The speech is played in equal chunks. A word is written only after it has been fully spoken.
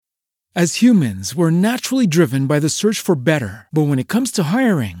As humans, we're naturally driven by the search for better. But when it comes to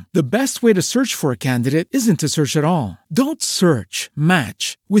hiring, the best way to search for a candidate isn't to search at all. Don't search,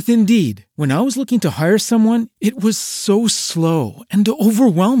 match with Indeed. When I was looking to hire someone, it was so slow and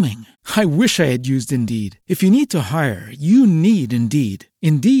overwhelming. I wish I had used Indeed. If you need to hire, you need Indeed.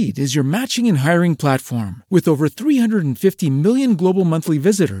 Indeed is your matching and hiring platform with over 350 million global monthly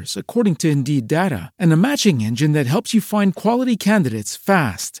visitors, according to Indeed data, and a matching engine that helps you find quality candidates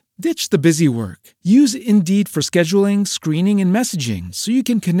fast. Ditch the busy work. Use Indeed for scheduling, screening, and messaging so you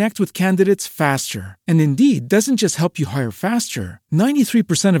can connect with candidates faster. And Indeed doesn't just help you hire faster.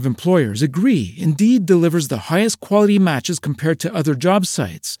 93% of employers agree Indeed delivers the highest quality matches compared to other job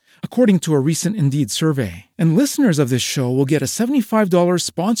sites, according to a recent Indeed survey. And listeners of this show will get a $75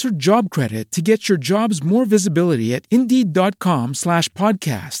 sponsored job credit to get your jobs more visibility at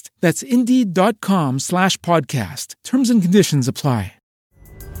Indeed.com/podcast. That's Indeed.com/podcast. Terms and conditions apply.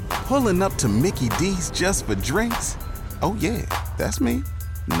 Pulling up to Mickey D's just for drinks? Oh yeah, that's me.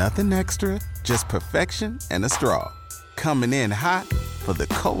 Nothing extra, just perfection and a straw. Coming in hot for the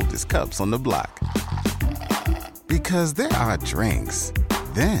coldest cups on the block. Because there are drinks.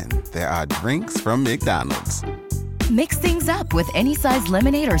 Then there are drinks from McDonald's. Mix things up with any size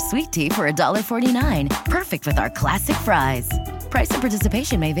lemonade or sweet tea for $1.49. Perfect with our classic fries. Price and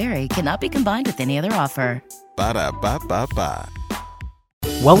participation may vary. Cannot be combined with any other offer. Ba-da-ba-ba-ba.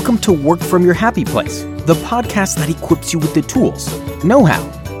 Welcome to Work From Your Happy Place, the podcast that equips you with the tools, know-how,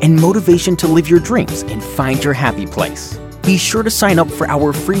 and motivation to live your dreams and find your happy place. Be sure to sign up for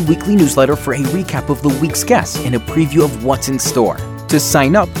our free weekly newsletter for a recap of the week's guests and a preview of what's in store. To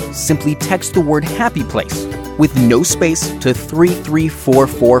sign up, simply text the word Happy Place with no space to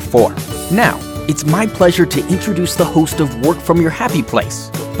 33444. Now, it's my pleasure to introduce the host of Work From Your Happy Place,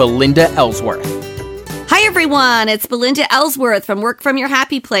 Belinda Ellsworth. Hi, everyone. It's Belinda Ellsworth from Work From Your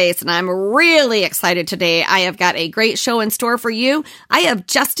Happy Place, and I'm really excited today. I have got a great show in store for you. I have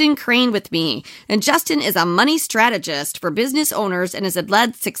Justin Crane with me, and Justin is a money strategist for business owners and has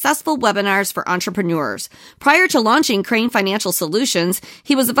led successful webinars for entrepreneurs. Prior to launching Crane Financial Solutions,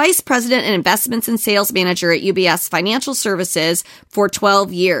 he was a vice president in investments and sales manager at UBS Financial Services for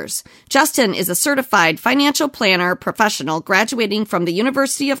 12 years. Justin is a certified financial planner professional graduating from the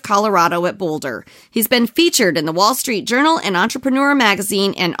University of Colorado at Boulder. He's been featured in the Wall Street Journal and Entrepreneur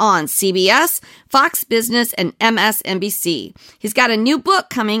Magazine and on CBS, Fox Business, and MSNBC. He's got a new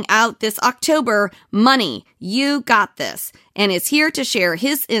book coming out this October, Money, You Got This, and is here to share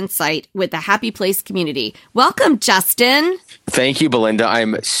his insight with the Happy Place community. Welcome, Justin. Thank you, Belinda.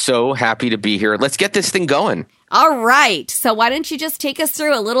 I'm so happy to be here. Let's get this thing going. All right. So why don't you just take us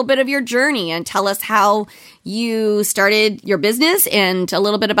through a little bit of your journey and tell us how you started your business and a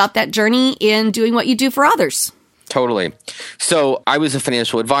little bit about that journey in doing what you do for others. Totally. So I was a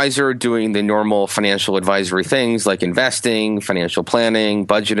financial advisor doing the normal financial advisory things like investing, financial planning,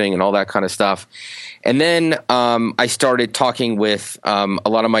 budgeting, and all that kind of stuff. And then I started talking with a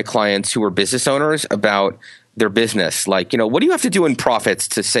lot of my clients who were business owners about their business. Like, what do you have to do in profits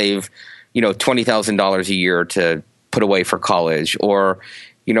to save $20,000 a year to put away for college? Or,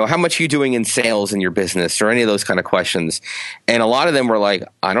 how much are you doing in sales in your business, or any of those kind of questions? And a lot of them were like,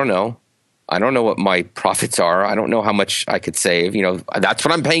 I don't know. I don't know what my profits are. I don't know how much I could save. That's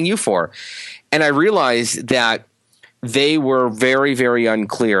what I'm paying you for. And I realized that they were very, very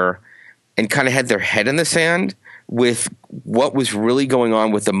unclear and kind of had their head in the sand with what was really going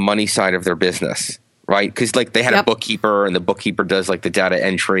on with the money side of their business. Right? Because they had a bookkeeper, and the bookkeeper does the data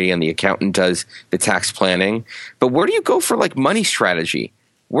entry, and the accountant does the tax planning. But where do you go for money strategy?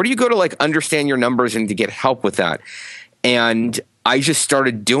 Where do you go to understand your numbers and to get help with that? And I just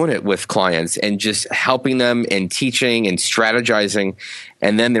started doing it with clients and just helping them and teaching and strategizing.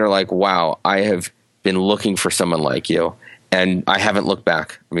 And then they're like, wow, I have been looking for someone like you. And I haven't looked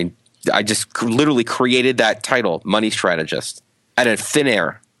back. I mean, I just literally created that title, Money Strategist, out of thin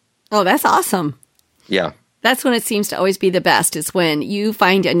air. Oh, that's awesome. Yeah. That's when it seems to always be the best, is when you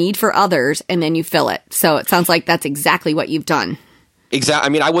find a need for others and then you fill it. So it sounds like that's exactly what you've done. Exactly. I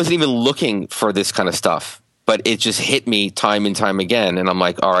mean, I wasn't even looking for this kind of stuff, but it just hit me time and time again. And I'm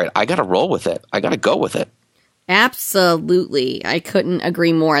like, all right, I got to roll with it. I got to go with it. Absolutely. I couldn't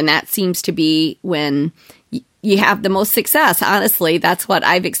agree more. And that seems to be when you have the most success. Honestly, that's what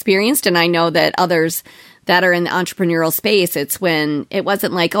I've experienced. And I know that others that are in the entrepreneurial space, it's when it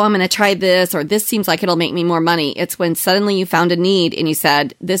wasn't like, oh, I'm going to try this, or this seems like it'll make me more money. It's when suddenly you found a need and you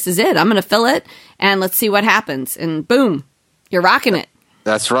said, this is it. I'm going to fill it and let's see what happens. And boom, you're rocking it.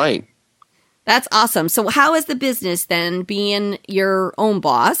 That's right. That's awesome. So how has the business then, being your own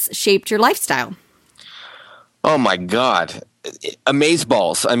boss, shaped your lifestyle? Oh my God.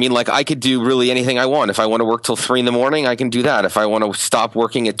 Amazeballs. I mean, like I could do really anything I want. If I want to work till 3 a.m, I can do that. If I want to stop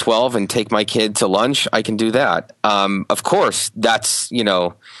working at 12 and take my kid to lunch, I can do that. Of course, that's,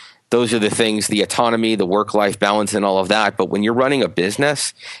 those are the things, the autonomy, the work-life balance and all of that. But when you're running a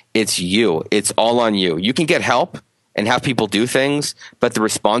business, it's you. It's all on you. You can get help and have people do things, but the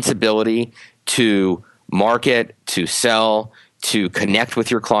responsibility to market, to sell, to connect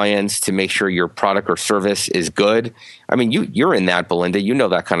with your clients, to make sure your product or service is good. I mean, you're in that, Belinda. You know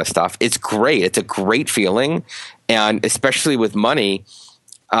that kind of stuff. It's great. It's a great feeling. And especially with money,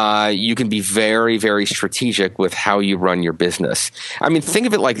 you can be very, very strategic with how you run your business. I mean, think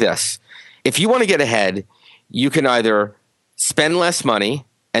of it like this. If you want to get ahead, you can either spend less money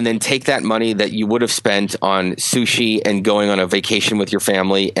and then take that money that you would have spent on sushi and going on a vacation with your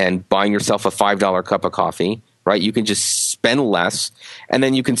family and buying yourself a $5 cup of coffee, right? You can just spend less, and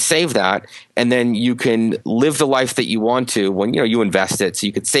then you can save that, and then you can live the life that you want to when you invest it. So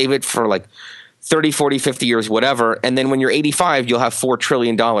you could save it for like 30, 40, 50 years, whatever. And then when you're 85, you'll have $4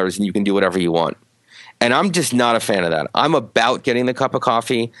 trillion and you can do whatever you want. And I'm just not a fan of that. I'm about getting the cup of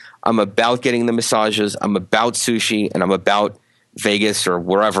coffee. I'm about getting the massages. I'm about sushi, and I'm about Vegas or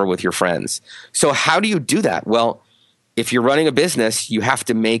wherever with your friends. So how do you do that? Well, if you're running a business, you have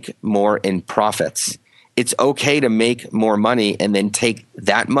to make more in profits. It's okay to make more money and then take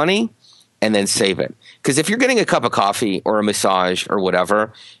that money and then save it. Because if you're getting a cup of coffee or a massage or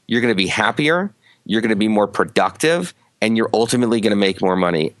whatever, you're going to be happier, you're going to be more productive, and you're ultimately going to make more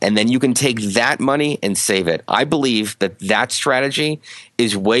money. And then you can take that money and save it. I believe that that strategy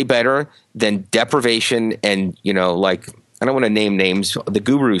is way better than deprivation and, like, I don't want to name names. The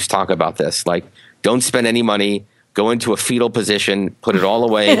gurus talk about this. Like, don't spend any money. Go into a fetal position, put it all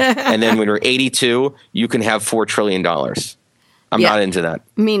away, and then when you're 82, you can have $4 trillion. I'm not into that.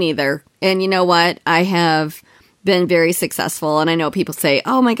 Me neither. And you know what? I have been very successful, and I know people say,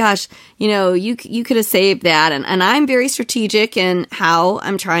 oh my gosh, you could have saved that. And I'm very strategic in how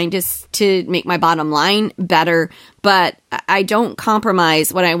I'm trying to make my bottom line better, but I don't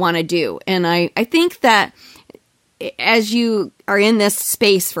compromise what I want to do. And I think that as you are in this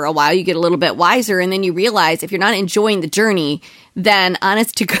space for a while, you get a little bit wiser, and then you realize if you're not enjoying the journey, then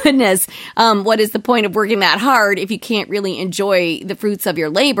honest to goodness, what is the point of working that hard if you can't really enjoy the fruits of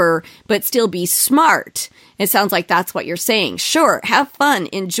your labor, but still be smart? It sounds like that's what you're saying. Sure, have fun,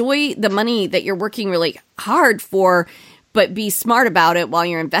 enjoy the money that you're working really hard for, but be smart about it while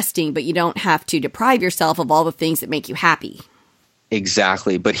you're investing, but you don't have to deprive yourself of all the things that make you happy.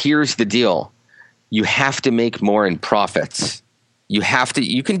 Exactly. But here's the deal. You have to make more in profits. You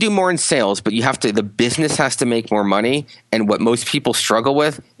can do more in sales, but the business has to make more money. And what most people struggle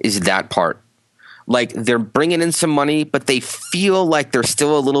with is that part. Like they're bringing in some money, but they feel like they're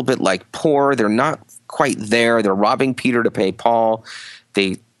still a little bit like poor. They're not quite there. They're robbing Peter to pay Paul.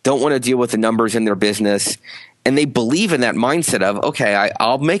 They don't want to deal with the numbers in their business. And they believe in that mindset of, okay,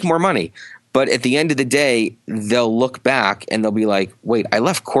 I'll make more money. But at the end of the day, they'll look back and they'll be like, wait, I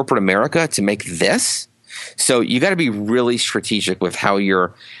left corporate America to make this? So you got to be really strategic with how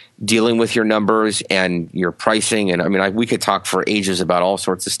you're dealing with your numbers and your pricing. And I mean, we could talk for ages about all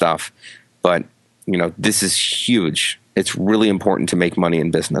sorts of stuff, but this is huge. It's really important to make money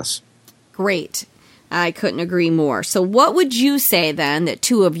in business. Great. I couldn't agree more. So what would you say then that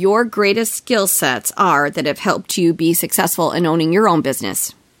 2 of your greatest skill sets are that have helped you be successful in owning your own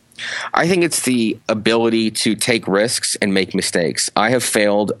business? I think it's the ability to take risks and make mistakes. I have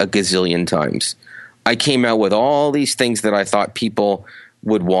failed a gazillion times. I came out with all these things that I thought people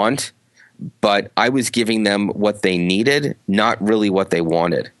would want, but I was giving them what they needed, not really what they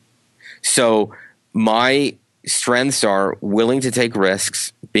wanted. So my strengths are willing to take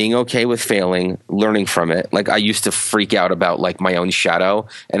risks, being okay with failing, learning from it. Like I used to freak out about like my own shadow,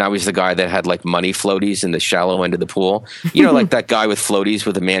 and I was the guy that had like money floaties in the shallow end of the pool. Like that guy with floaties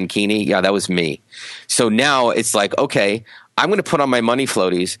with a mankini. Yeah, that was me. So now it's like, okay, I'm going to put on my money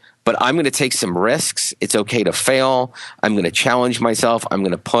floaties, but I'm going to take some risks. It's okay to fail. I'm going to challenge myself. I'm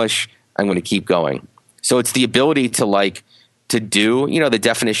going to push. I'm going to keep going. So it's the ability to do, the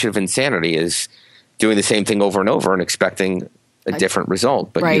definition of insanity is doing the same thing over and over and expecting a different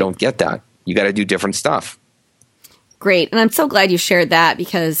result, but You don't get that. You got to do different stuff. Great. And I'm so glad you shared that,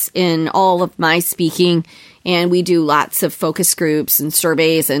 because in all of my speaking, and we do lots of focus groups and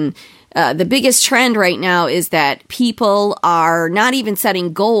surveys, and the biggest trend right now is that people are not even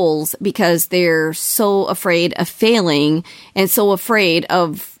setting goals because they're so afraid of failing and so afraid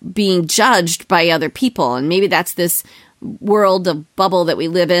of being judged by other people. And maybe that's this world of bubble that we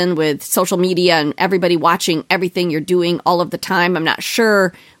live in with social media and everybody watching everything you're doing all of the time. I'm not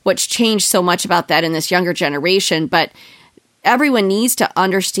sure what's changed so much about that in this younger generation, but everyone needs to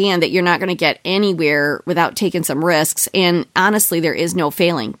understand that you're not going to get anywhere without taking some risks. And honestly, there is no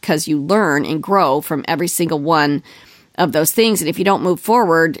failing because you learn and grow from every single one of those things. And if you don't move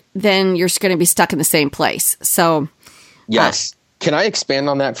forward, then you're going to be stuck in the same place. So, yes. Can I expand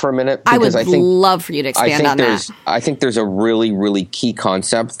on that for a minute? Because I would love for you to expand on that. I think there's a really, really key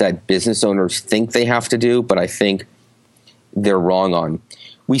concept that business owners think they have to do, but I think they're wrong on.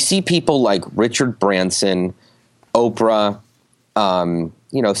 We see people like Richard Branson, Oprah,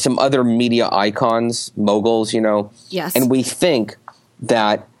 some other media icons, moguls, Yes. And we think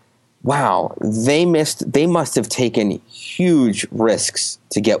that, wow, they must have taken huge risks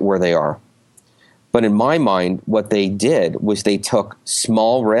to get where they are. But in my mind, what they did was they took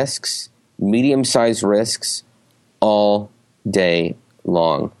small risks, medium-sized risks all day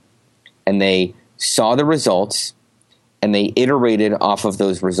long. And they saw the results and they iterated off of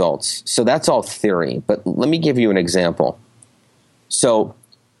those results. So that's all theory. But let me give you an example. So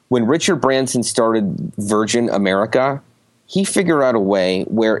when Richard Branson started Virgin America, he figured out a way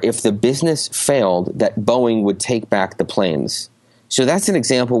where if the business failed, that Boeing would take back the planes. So that's an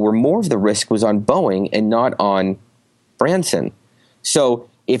example where more of the risk was on Boeing and not on Branson. So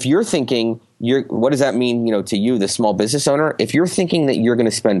if you're thinking, what does that mean, to you, the small business owner? If you're thinking that you're going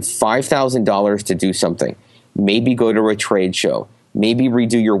to spend $5,000 to do something, maybe go to a trade show, maybe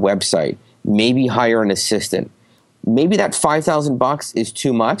redo your website, maybe hire an assistant, maybe that $5,000 is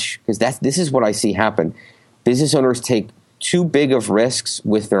too much, because this is what I see happen. Business owners take too big of risks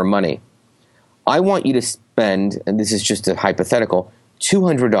with their money. I want you to spend, and this is just a hypothetical,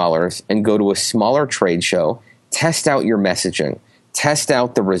 $200 and go to a smaller trade show, test out your messaging, test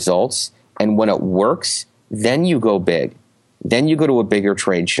out the results, and when it works, then you go big. Then you go to a bigger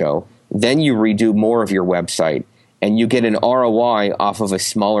trade show, then you redo more of your website, and you get an ROI off of a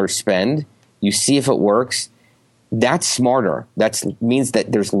smaller spend. You see if it works. That's smarter. That means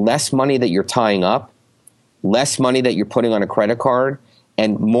that there's less money that you're tying up, less money that you're putting on a credit card,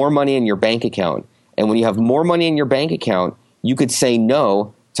 and more money in your bank account. And when you have more money in your bank account, you could say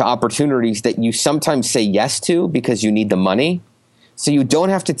no to opportunities that you sometimes say yes to because you need the money. So you don't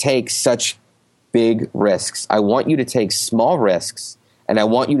have to take such big risks. I want you to take small risks, and I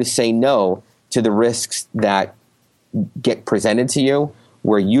want you to say no to the risks that get presented to you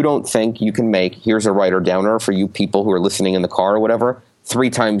where you don't think you can make, here's a writer downer for you people who are listening in the car or whatever,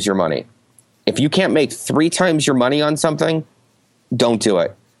 3 times your money. If you can't make 3 times your money on something, don't do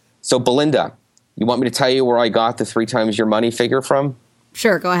it. So Belinda, you want me to tell you where I got the 3 times your money figure from?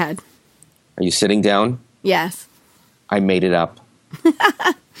 Sure, go ahead. Are you sitting down? Yes. I made it up.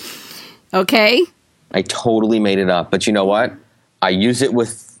 Okay. I totally made it up. But you know what? I use it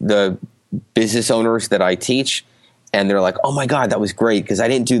with the business owners that I teach, and they're like, oh my God, that was great because I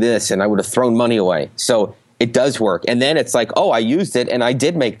didn't do this and I would have thrown money away. So it does work. And then it's like, oh, I used it and I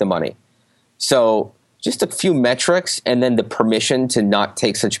did make the money. So just a few metrics and then the permission to not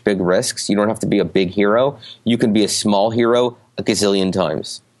take such big risks. You don't have to be a big hero. You can be a small hero a gazillion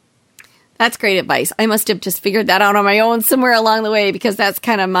times. That's great advice. I must have just figured that out on my own somewhere along the way because that's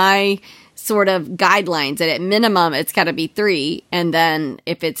kind of my sort of guidelines. And at minimum, it's got to be 3. And then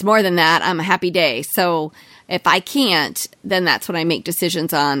if it's more than that, I'm a happy day. So if I can't, then that's when I make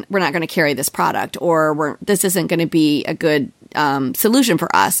decisions on we're not going to carry this product or this isn't going to be a good solution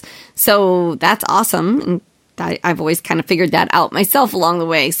for us. So that's awesome. And I've always kind of figured that out myself along the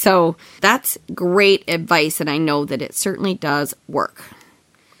way. So that's great advice. And I know that it certainly does work.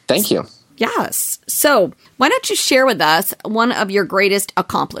 Thank you. Yes. So why don't you share with us one of your greatest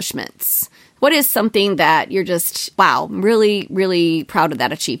accomplishments? What is something that you're just, wow, really, really proud of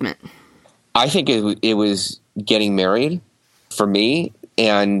that achievement? I think it was getting married for me.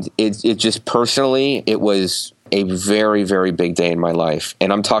 And it just personally, it was a very, very big day in my life.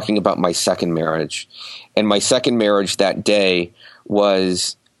 And I'm talking about my second marriage. And my second marriage that day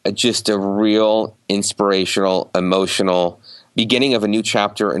was just a real inspirational, emotional beginning of a new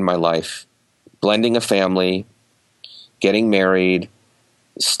chapter in my life. Blending a family, getting married,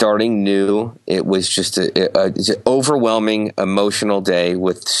 starting new. It was just it's an overwhelming, emotional day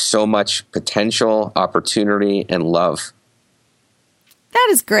with so much potential, opportunity, and love. That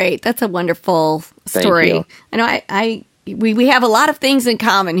is great. That's a wonderful story. Thank you. I know we have a lot of things in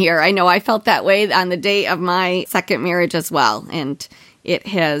common here. I know I felt that way on the day of my second marriage as well. And it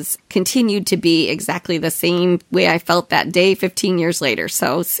has continued to be exactly the same way I felt that day 15 years later.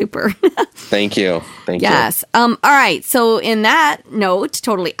 So super. Thank you. Thank you. Yes. All right. So in that note,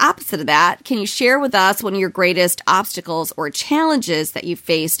 totally opposite of that, can you share with us one of your greatest obstacles or challenges that you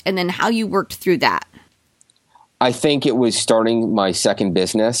faced and then how you worked through that? I think it was starting my second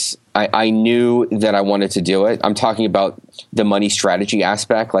business. I knew that I wanted to do it. I'm talking about the money strategy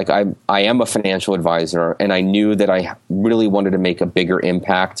aspect. Like I am a financial advisor, and I knew that I really wanted to make a bigger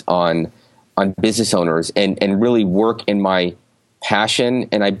impact on business owners and really work in my passion.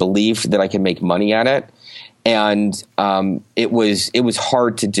 And I believed that I could make money at it. And it was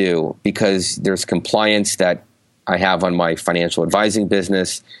hard to do because there's compliance that I have on my financial advising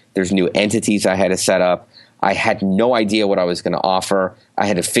business. There's new entities I had to set up. I had no idea what I was going to offer. I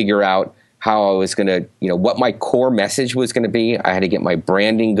had to figure out how I was going to, what my core message was going to be. I had to get my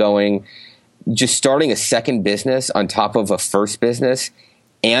branding going. Just starting a second business on top of a first business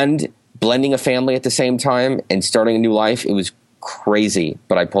and blending a family at the same time and starting a new life, it was crazy,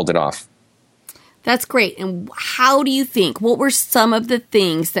 but I pulled it off. That's great. And how do you think, what were some of the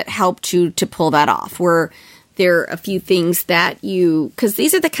things that helped you to pull that off? Were there a few things that because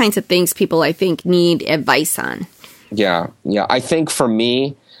these are the kinds of things people, I think, need advice on. Yeah. I think for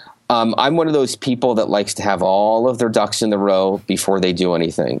me, I'm one of those people that likes to have all of their ducks in the row before they do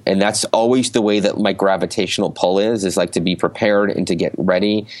anything. And that's always the way that my gravitational pull is like to be prepared and to get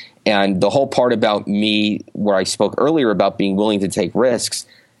ready. And the whole part about me, where I spoke earlier about being willing to take risks,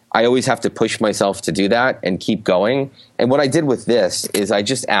 I always have to push myself to do that and keep going. And what I did with this is I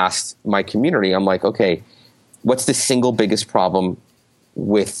just asked my community, I'm like, okay, what's the single biggest problem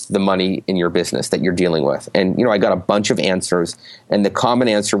with the money in your business that you're dealing with? And, I got a bunch of answers, and the common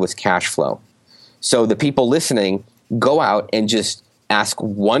answer was cash flow. So the people listening, go out and just ask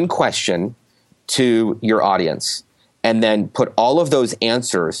one question to your audience, and then put all of those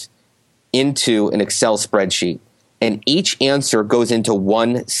answers into an Excel spreadsheet. And each answer goes into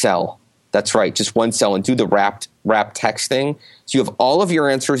one cell. That's right, just one cell, and do the wrap text thing. So you have all of your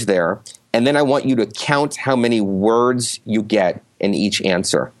answers there. And then I want you to count how many words you get in each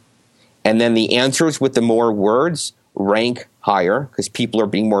answer. And then the answers with the more words rank higher because people are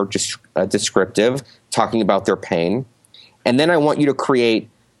being more descriptive, talking about their pain. And then I want you to create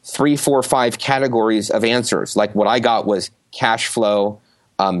 3, 4, 5 categories of answers. Like what I got was cash flow,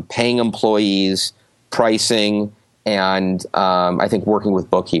 paying employees, pricing, and I think working with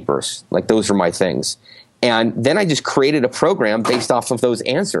bookkeepers. Like those are my things. And then I just created a program based off of those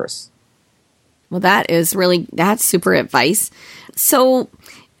answers. Well, that's super advice. So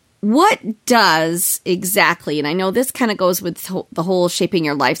what does exactly, and I know this kind of goes with the whole shaping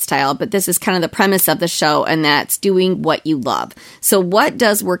your lifestyle, but this is kind of the premise of the show, and that's doing what you love. So what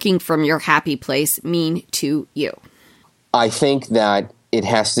does working from your happy place mean to you? I think that it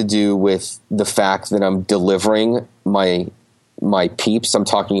has to do with the fact that I'm delivering my peeps. I'm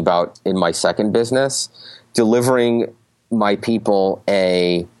talking about in my second business, delivering my people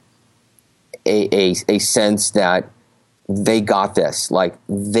a sense that they got this. Like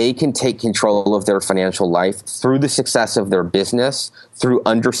they can take control of their financial life through the success of their business, through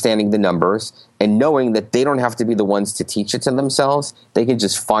understanding the numbers and knowing that they don't have to be the ones to teach it to themselves. They can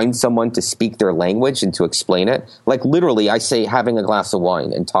just find someone to speak their language and to explain it. Like literally, I say having a glass of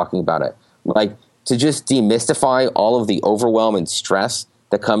wine and talking about it. Like to just demystify all of the overwhelm and stress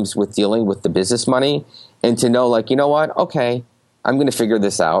that comes with dealing with the business money, and to know like, you know what? Okay, I'm going to figure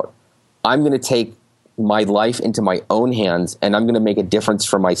this out. I'm going to take my life into my own hands, and I'm going to make a difference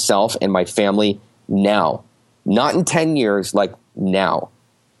for myself and my family now. Not in 10 years, like now.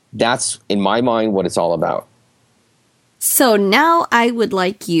 That's, in my mind, what it's all about. So now I would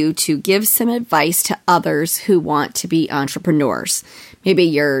like you to give some advice to others who want to be entrepreneurs. Maybe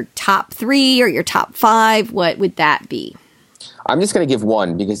your top 3 or your top 5. What would that be? I'm just going to give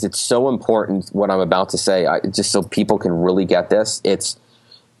one because it's so important what I'm about to say, just so people can really get this. It's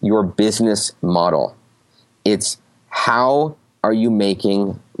your business model. It's how are you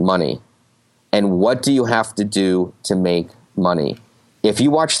making money? And what do you have to do to make money? If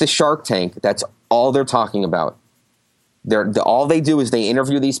you watch the Shark Tank, that's all they're talking about. All they do is they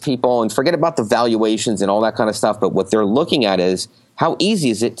interview these people and forget about the valuations and all that kind of stuff. But what they're looking at is how easy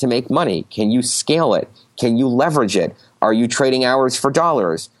is it to make money? Can you scale it? Can you leverage it? Are you trading hours for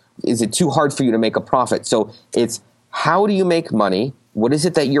dollars? Is it too hard for you to make a profit? So it's how do you make money? What is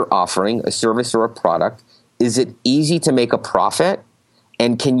it that you're offering, a service or a product? Is it easy to make a profit?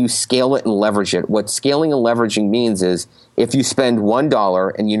 And can you scale it and leverage it? What scaling and leveraging means is if you spend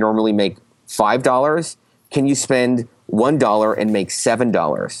 $1 and you normally make $5, can you spend $1 and make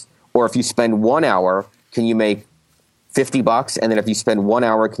 $7? Or if you spend 1 hour, can you make $50? And then if you spend 1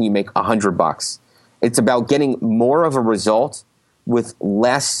 hour, can you make $100? It's about getting more of a result with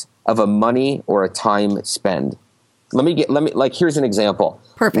less of a money or a time spend. Here's an example.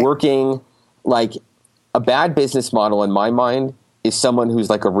 Perfect. Working like a bad business model in my mind is someone who's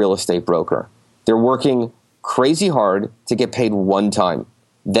like a real estate broker. They're working crazy hard to get paid one time.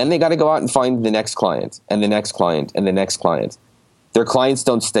 Then they got to go out and find the next client and the next client and the next client. Their clients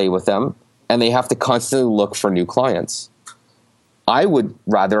don't stay with them, and they have to constantly look for new clients. I would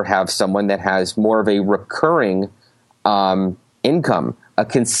rather have someone that has more of a recurring income, a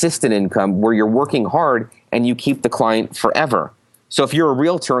consistent income where you're working hard and you keep the client forever. So if you're a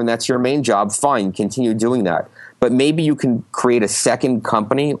realtor and that's your main job, fine, continue doing that. But maybe you can create a second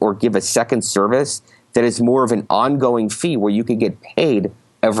company or give a second service that is more of an ongoing fee where you could get paid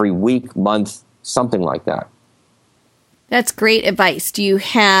every week, month, something like that. That's great advice. Do you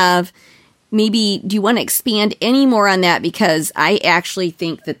want to expand any more on that? Because I actually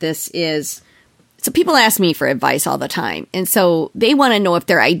think that this is, so people ask me for advice all the time. And so they want to know if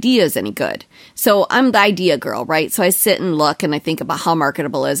their idea is any good. So I'm the idea girl, right? So I sit and look and I think about how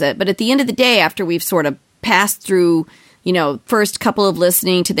marketable is it. But at the end of the day, after we've sort of passed through, first couple of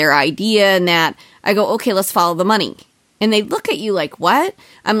listening to their idea and that, I go, okay, let's follow the money. And they look at you like, what?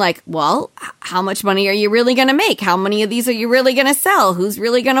 I'm like, well, how much money are you really going to make? How many of these are you really going to sell? Who's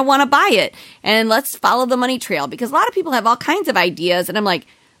really going to want to buy it? And let's follow the money trail, because a lot of people have all kinds of ideas. And I'm like,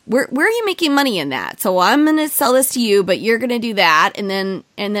 where are you making money in that? So I'm going to sell this to you, but you're going to do that. And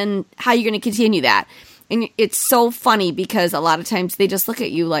then how are you going to continue that? And it's so funny because a lot of times they just look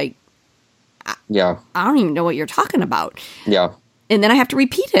at you like, yeah, I don't even know what you're talking about. Yeah. And then I have to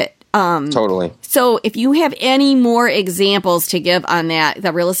repeat it. Totally. So if you have any more examples to give on that,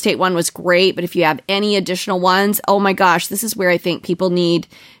 the real estate one was great, but if you have any additional ones, oh my gosh, this is where I think people need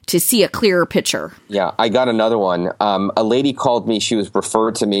to see a clearer picture. Yeah, I got another one. A lady called me. She was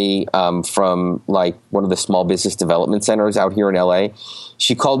referred to me from like one of the small business development centers out here in LA.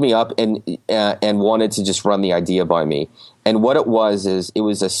 She called me up and wanted to just run the idea by me. And what it was is it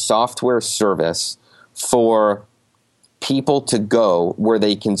was a software service for people to go where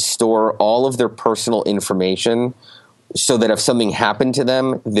they can store all of their personal information so that if something happened to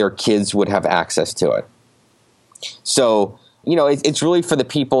them, their kids would have access to it. So, it's really for the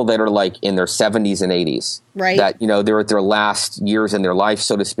people that are like in their 70s and 80s. Right. That, they're at their last years in their life,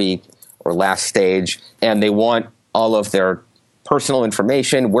 so to speak, or last stage, and they want all of their personal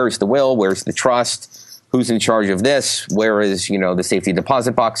information. Where's the will? Where's the trust? Who's in charge of this? Where is, the safety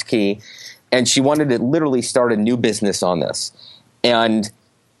deposit box key? And she wanted to literally start a new business on this. And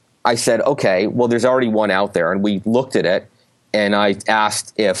I said, okay, well, there's already one out there. And we looked at it, and I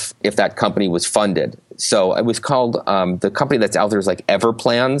asked if that company was funded. So it was called, the company that's out there is like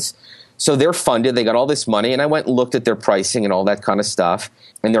Everplans. So they're funded. They got all this money. And I went and looked at their pricing and all that kind of stuff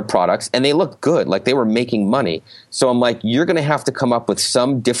and their products. And they looked good. Like they were making money. So I'm like, you're going to have to come up with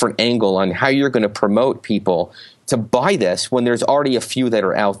some different angle on how you're going to promote people to buy this when there's already a few that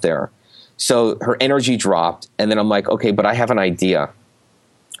are out there. So her energy dropped, and then I'm like, okay, but I have an idea.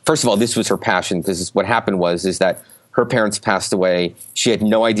 First of all, this was her passion, because what happened is that her parents passed away. She had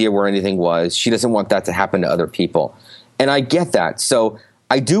no idea where anything was. She doesn't want that to happen to other people. And I get that. So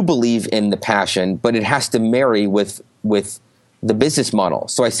I do believe in the passion, but it has to marry with the business model.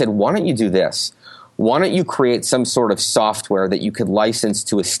 So I said, why don't you do this? Why don't you create some sort of software that you could license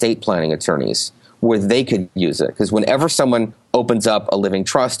to estate planning attorneys where they could use it? Because whenever someone opens up a living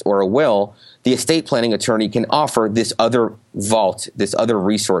trust or a will, the estate planning attorney can offer this other vault, this other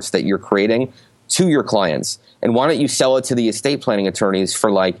resource that you're creating to your clients. And why don't you sell it to the estate planning attorneys for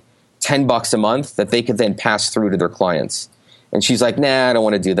like $10 a month that they could then pass through to their clients? And she's like, nah, I don't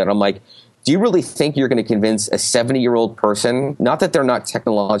want to do that. I'm like, do you really think you're going to convince a 70-year-old person, not that they're not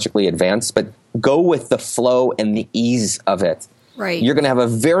technologically advanced, but go with the flow and the ease of it? Right. You're going to have a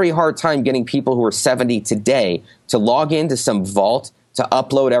very hard time getting people who are 70 today to log into some vault, to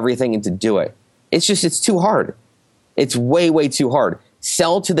upload everything and to do it. It's too hard. It's way, way too hard.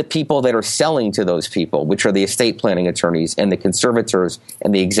 Sell to the people that are selling to those people, which are the estate planning attorneys and the conservators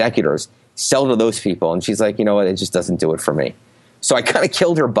and the executors. Sell to those people. And she's like, you know what? It just doesn't do it for me. So I kind of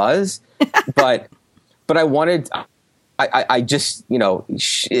killed her buzz, but I wanted, I just,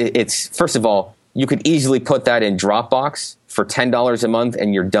 it's, first of all, you could easily put that in Dropbox for $10 a month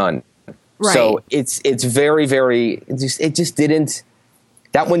and you're done. Right. So it's very, very, it just didn't,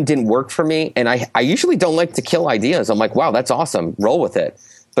 that one didn't work for me. And I usually don't like to kill ideas. I'm like, wow, that's awesome. Roll with it.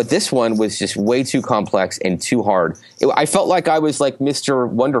 But this one was just way too complex and too hard. I felt like I was like Mr.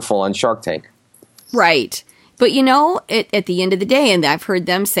 Wonderful on Shark Tank. Right. But at the end of the day, and I've heard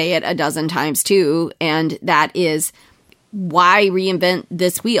them say it a dozen times too, and that is, why reinvent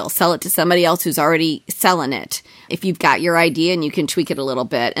this wheel? Sell it to somebody else who's already selling it. If you've got your idea and you can tweak it a little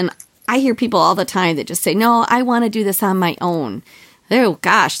bit. And I hear people all the time that just say, no, I want to do this on my own. Oh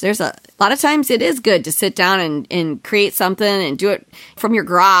gosh, there's a a lot of times it is good to sit down and create something and do it from your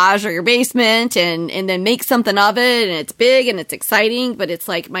garage or your basement and then make something of it. And it's big and it's exciting, but it's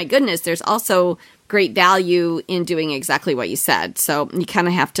like, my goodness, there's also great value in doing exactly what you said. So you kind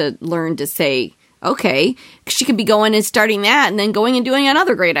of have to learn to say, okay, she could be going and starting that and then going and doing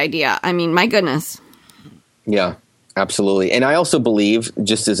another great idea. I mean, my goodness. Yeah, absolutely. And I also believe,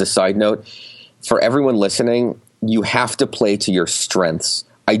 just as a side note, for everyone listening, you have to play to your strengths.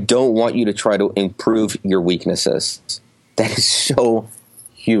 I don't want you to try to improve your weaknesses. That is so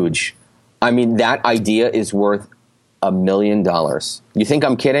huge. I mean, that idea is worth $1 million. You think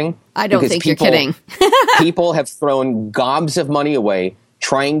I'm kidding? I don't think you're kidding. People have thrown gobs of money away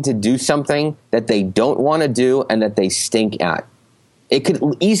trying to do something that they don't want to do and that they stink at. It could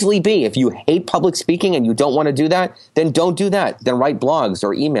easily be, if you hate public speaking and you don't want to do that, then don't do that. Then write blogs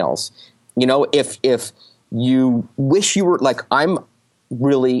or emails. You know, if you wish you were, like, I'm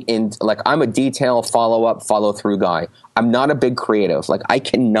a detail, follow-up, follow-through guy. I'm not a big creative. Like, I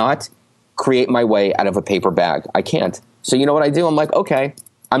cannot create my way out of a paper bag. I can't. So you know what I do? I'm like, okay,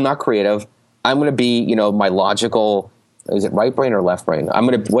 I'm not creative. I'm going to be, my logical, is it right brain or left brain? I'm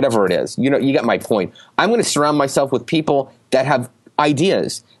going to, whatever it is. You get my point. I'm going to surround myself with people that have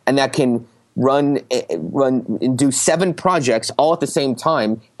ideas and that can run and do 7 projects all at the same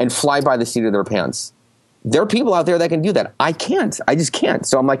time and fly by the seat of their pants. There are people out there that can do that. I can't. I just can't.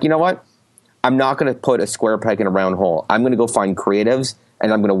 So I'm like, you know what? I'm not going to put a square peg in a round hole. I'm going to go find creatives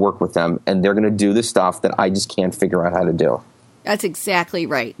and I'm going to work with them, and they're going to do the stuff that I just can't figure out how to do. That's exactly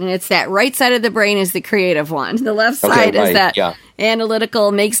right. And it's that right side of the brain is the creative one. The left side is that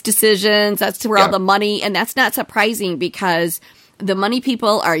analytical, makes decisions. That's where all the money, and that's not surprising because the money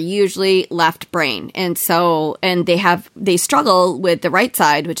people are usually left brain. And so, and they struggle with the right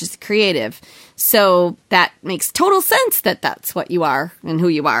side, which is creative. So that makes total sense that that's what you are and who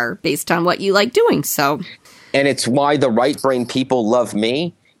you are based on what you like doing. So, and it's why the right brain people love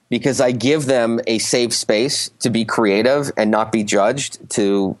me, because I give them a safe space to be creative and not be judged,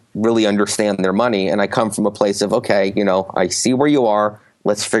 to really understand their money. And I come from a place of, okay, I see where you are.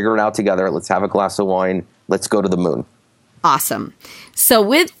 Let's figure it out together. Let's have a glass of wine. Let's go to the moon. Awesome. So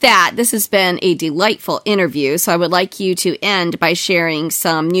with that, this has been a delightful interview. So I would like you to end by sharing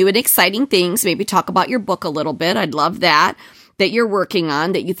some new and exciting things. Maybe talk about your book a little bit. I'd love that you're working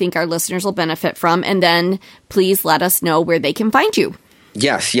on, that you think our listeners will benefit from. And then please let us know where they can find you.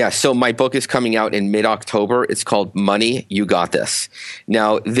 Yes. So my book is coming out in mid-October. It's called Money, You Got This.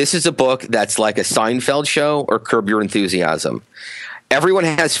 Now, this is a book that's like a Seinfeld show or Curb Your Enthusiasm. Everyone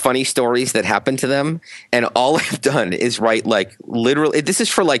has funny stories that happen to them, and all I've done is write, like, literally, this is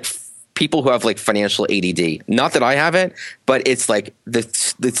for like people who have like financial ADD. Not that I have it, but it's like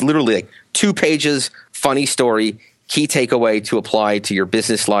it's literally like 2 pages, funny story, key takeaway to apply to your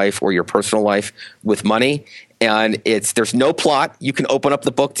business life or your personal life with money. And there's no plot. You can open up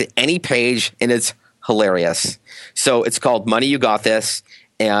the book to any page, and it's hilarious. So it's called Money, You Got This,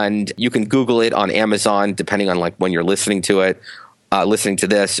 and you can Google it on Amazon, depending on like when you're listening to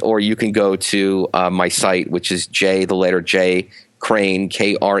this, or you can go to my site, which is Crane,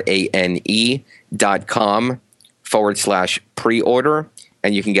 KRANE.com/pre-order,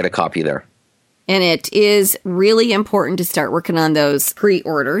 and you can get a copy there. And it is really important to start working on those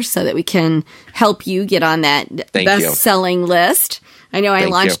pre-orders so that we can help you get on that best-selling list. I know I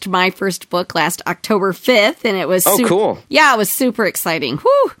launched my first book last October 5th, and it was cool. Yeah, it was super exciting.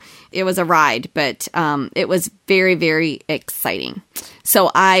 Whew! It was a ride, but it was very, very exciting.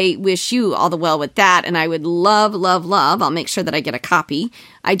 So I wish you all the well with that, and I would love, I'll make sure that I get a copy.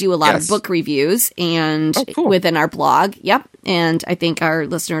 I do a lot of book reviews and within our blog. Yep. And I think our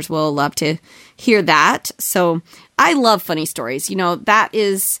listeners will love to hear that. So I love funny stories. That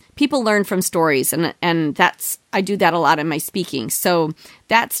is, people learn from stories, and I do that a lot in my speaking. So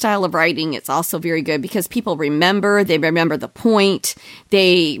that style of writing, it's also very good because people remember the point,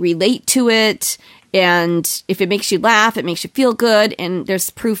 they relate to it. And if it makes you laugh, it makes you feel good, and there's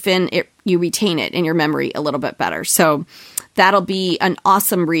proof in it, you retain it in your memory a little bit better. So that'll be an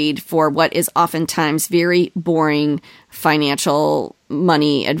awesome read for what is oftentimes very boring financial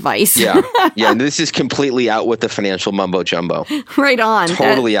money advice. Yeah. This is completely out with the financial mumbo jumbo. Right on.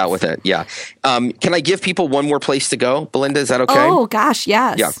 Totally out with it. Yeah. Can I give people one more place to go, Belinda? Is that okay? Oh, gosh,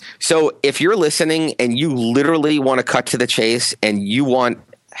 yes. Yeah. So if you're listening and you literally want to cut to the chase and you want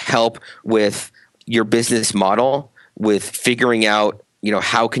help with your business model, with figuring out,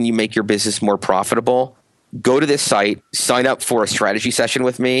 how can you make your business more profitable, go to this site, sign up for a strategy session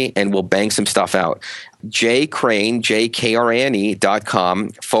with me, and we'll bang some stuff out.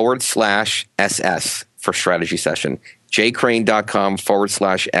 JKRANE.com/SS for strategy session.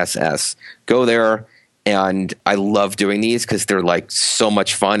 jcrane.com/SS. Go there. And I love doing these because they're like so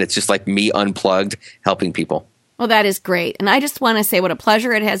much fun. It's just like me unplugged helping people. Well, that is great. And I just want to say what a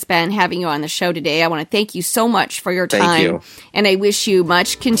pleasure it has been having you on the show today. I want to thank you so much for your time. Thank you. And I wish you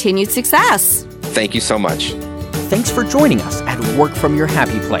much continued success. Thank you so much. Thanks for joining us at Work From Your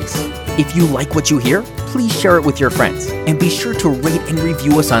Happy Place. If you like what you hear, please share it with your friends. And be sure to rate and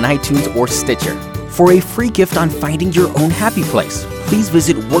review us on iTunes or Stitcher. For a free gift on finding your own happy place, please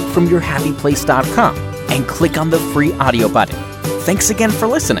visit workfromyourhappyplace.com and click on the free audio button. Thanks again for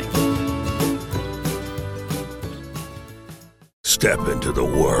listening. Step into the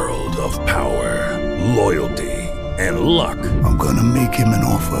world of power, loyalty, and luck. I'm gonna make him an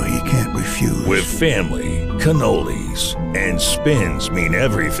offer he can't refuse. With family, cannolis, and spins mean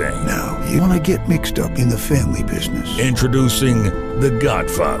everything. Now, you wanna get mixed up in the family business. Introducing The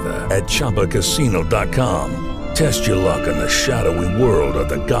Godfather at ChumbaCasino.com. Test your luck in the shadowy world of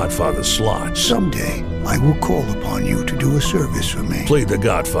The Godfather slot. Someday, I will call upon you to do a service for me. Play The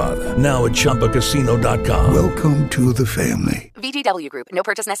Godfather, now at ChumbaCasino.com. Welcome to the family. VGW Group. No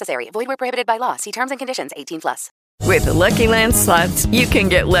purchase necessary. Void where prohibited by law. See terms and conditions. 18+. With the Lucky Land Slots, you can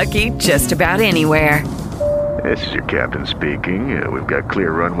get lucky just about anywhere. This is your captain speaking. We've got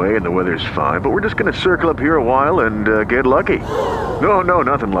clear runway and the weather's fine, but we're just going to circle up here a while and get lucky. No,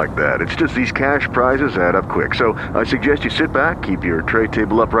 nothing like that. It's just these cash prizes add up quick. So I suggest you sit back, keep your tray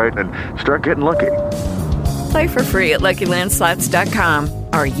table upright, and start getting lucky. Play for free at LuckyLandSlots.com.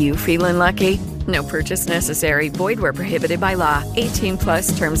 Are you feeling lucky? No purchase necessary. Void where prohibited by law.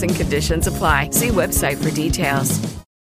 18+ terms and conditions apply. See website for details.